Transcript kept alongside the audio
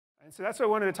And so that's what I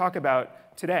wanted to talk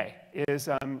about today, is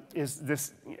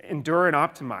this endure and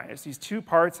optimize, these two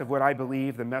parts of what I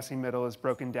believe the messy middle is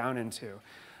broken down into,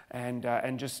 and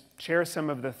just share some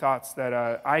of the thoughts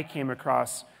that I came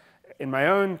across in my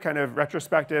own kind of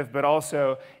retrospective, but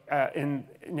also in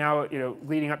now,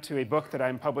 leading up to a book that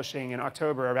I'm publishing in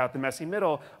October about the messy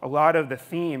middle. A lot of the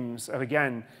themes of,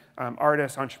 again,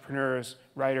 artists, entrepreneurs,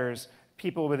 writers,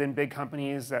 people within big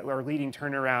companies that are leading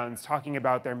turnarounds, talking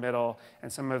about their middle,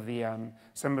 and some of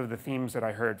the themes that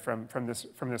I heard from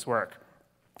this work.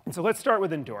 And so let's start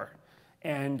with endure,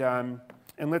 and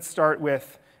let's start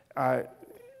with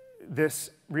this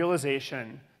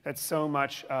realization that so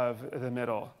much of the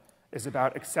middle is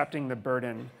about accepting the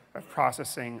burden of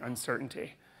processing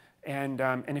uncertainty. And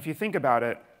if you think about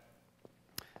it,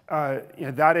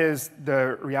 that is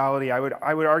the reality. I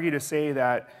would argue to say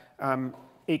that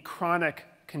a chronic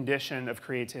condition of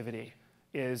creativity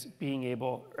is being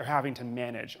able or having to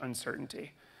manage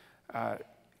uncertainty.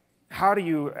 How do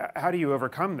you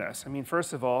overcome this? I mean,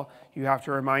 first of all, you have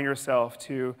to remind yourself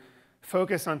to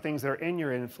focus on things that are in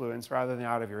your influence rather than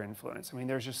out of your influence. I mean,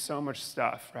 there's just so much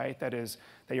stuff, right, that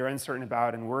you're uncertain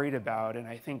about and worried about. And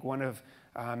I think one of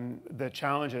the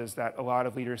challenges that a lot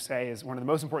of leaders say is one of the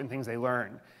most important things they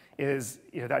learn is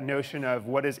that notion of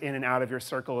what is in and out of your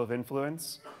circle of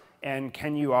influence. And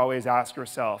can you always ask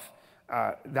yourself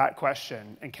that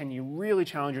question? And can you really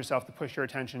challenge yourself to push your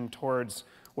attention towards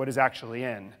what is actually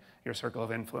in your circle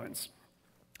of influence?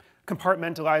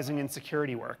 Compartmentalizing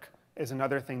insecurity work is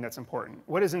another thing that's important.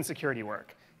 What is insecurity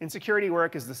work? Insecurity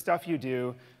work is the stuff you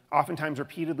do, oftentimes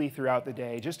repeatedly throughout the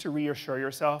day, just to reassure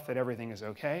yourself that everything is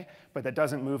okay, but that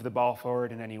doesn't move the ball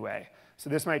forward in any way. So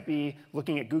this might be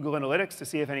looking at Google Analytics to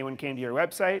see if anyone came to your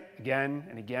website again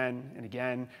and again and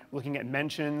again, looking at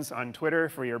mentions on Twitter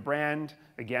for your brand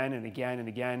again and again and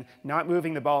again, not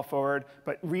moving the ball forward,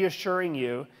 but reassuring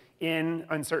you in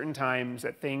uncertain times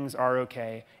that things are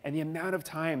okay. And the amount of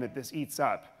time that this eats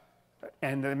up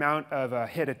and the amount of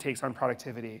hit it takes on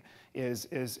productivity is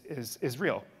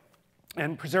real.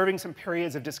 And preserving some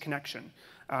periods of disconnection,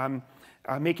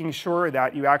 making sure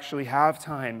that you actually have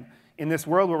time in this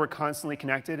world where we're constantly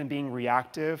connected and being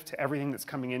reactive to everything that's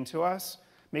coming into us,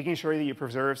 making sure that you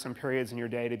preserve some periods in your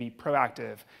day to be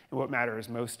proactive in what matters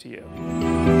most to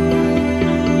you.